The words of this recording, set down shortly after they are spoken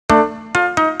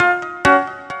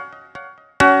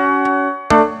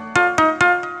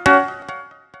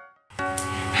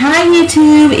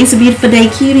YouTube, it's a beautiful day,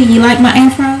 cutie. You like my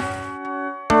afro?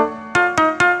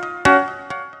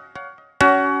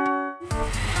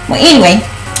 Well, anyway,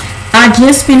 I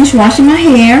just finished washing my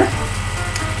hair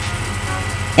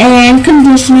and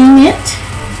conditioning it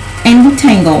and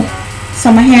detangle.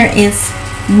 So my hair is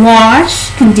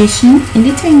wash, condition, and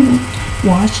detangle.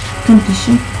 Wash,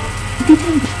 condition,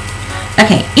 detangle.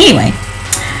 Okay, anyway,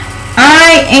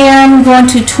 I am going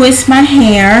to twist my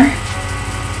hair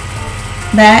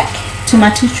back to my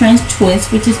 2 strands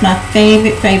twist, which is my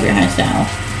favorite hairstyle.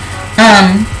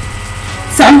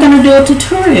 So I'm going to do a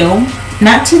tutorial,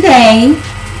 not today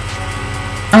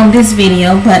on this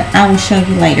video, but I will show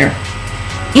you later.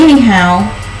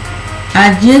 Anyhow,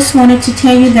 I just wanted to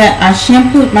tell you that I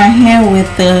shampooed my hair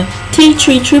with the Tea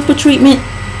Tree Triple Treatment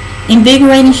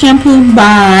Invigorating Shampoo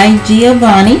by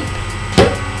Giovanni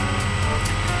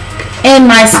and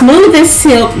my Smoothest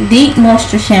Silk Deep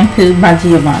Moisture Shampoo by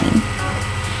Giovanni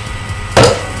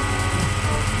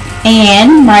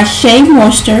and my Shea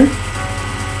Moisture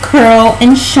Curl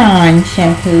and Shine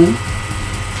Shampoo,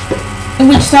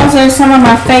 which those are some of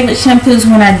my favorite shampoos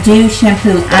when I do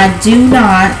shampoo. I do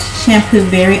not shampoo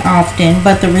very often,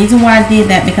 but the reason why I did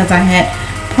that because I had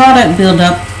product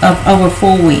buildup of over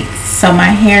 4 weeks, so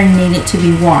my hair needed to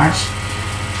be washed.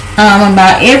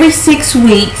 About every 6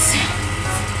 weeks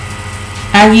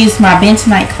I use my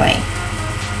bentonite clay,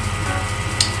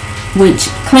 which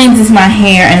cleanses my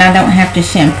hair and I don't have to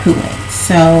shampoo it.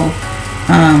 So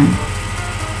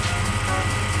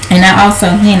and I also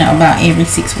henna about every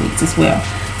 6 weeks as well.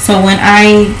 So when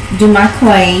I do my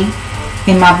clay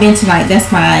and my bentonite, that's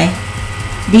my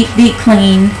deep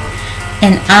clean,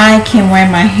 and I can wear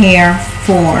my hair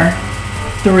for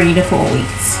 3 to 4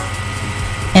 weeks,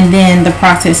 and then the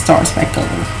process starts back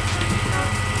over.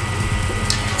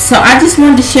 So I just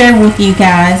wanted to share with you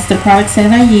guys the products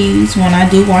that I use when I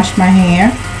do wash my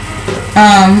hair.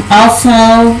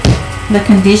 Also, the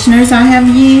conditioners I have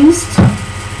used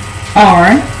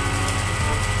are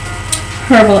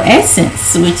Herbal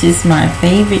Essence, which is my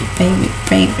favorite,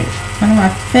 one of my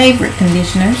favorite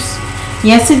conditioners.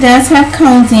 Yes, it does have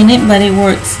cones in it, but it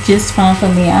works just fine for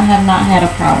me. I have not had a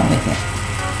problem with it.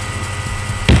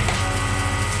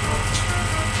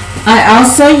 I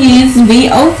also use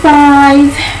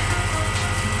VO5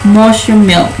 Moisture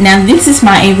Milk. Now this is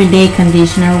my everyday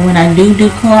conditioner. When I do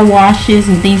car washes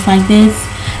and things like this,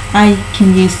 I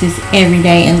can use this every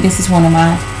day, and this is one of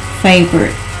my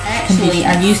favorite. Actually,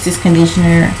 I use this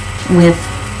conditioner with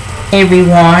every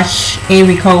wash,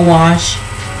 every co-wash,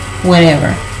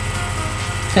 whatever,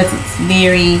 because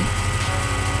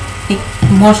it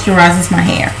moisturizes my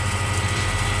hair.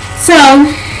 So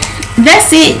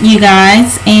that's it, you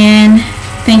guys, and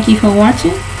thank you for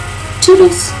watching.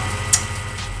 Toodles.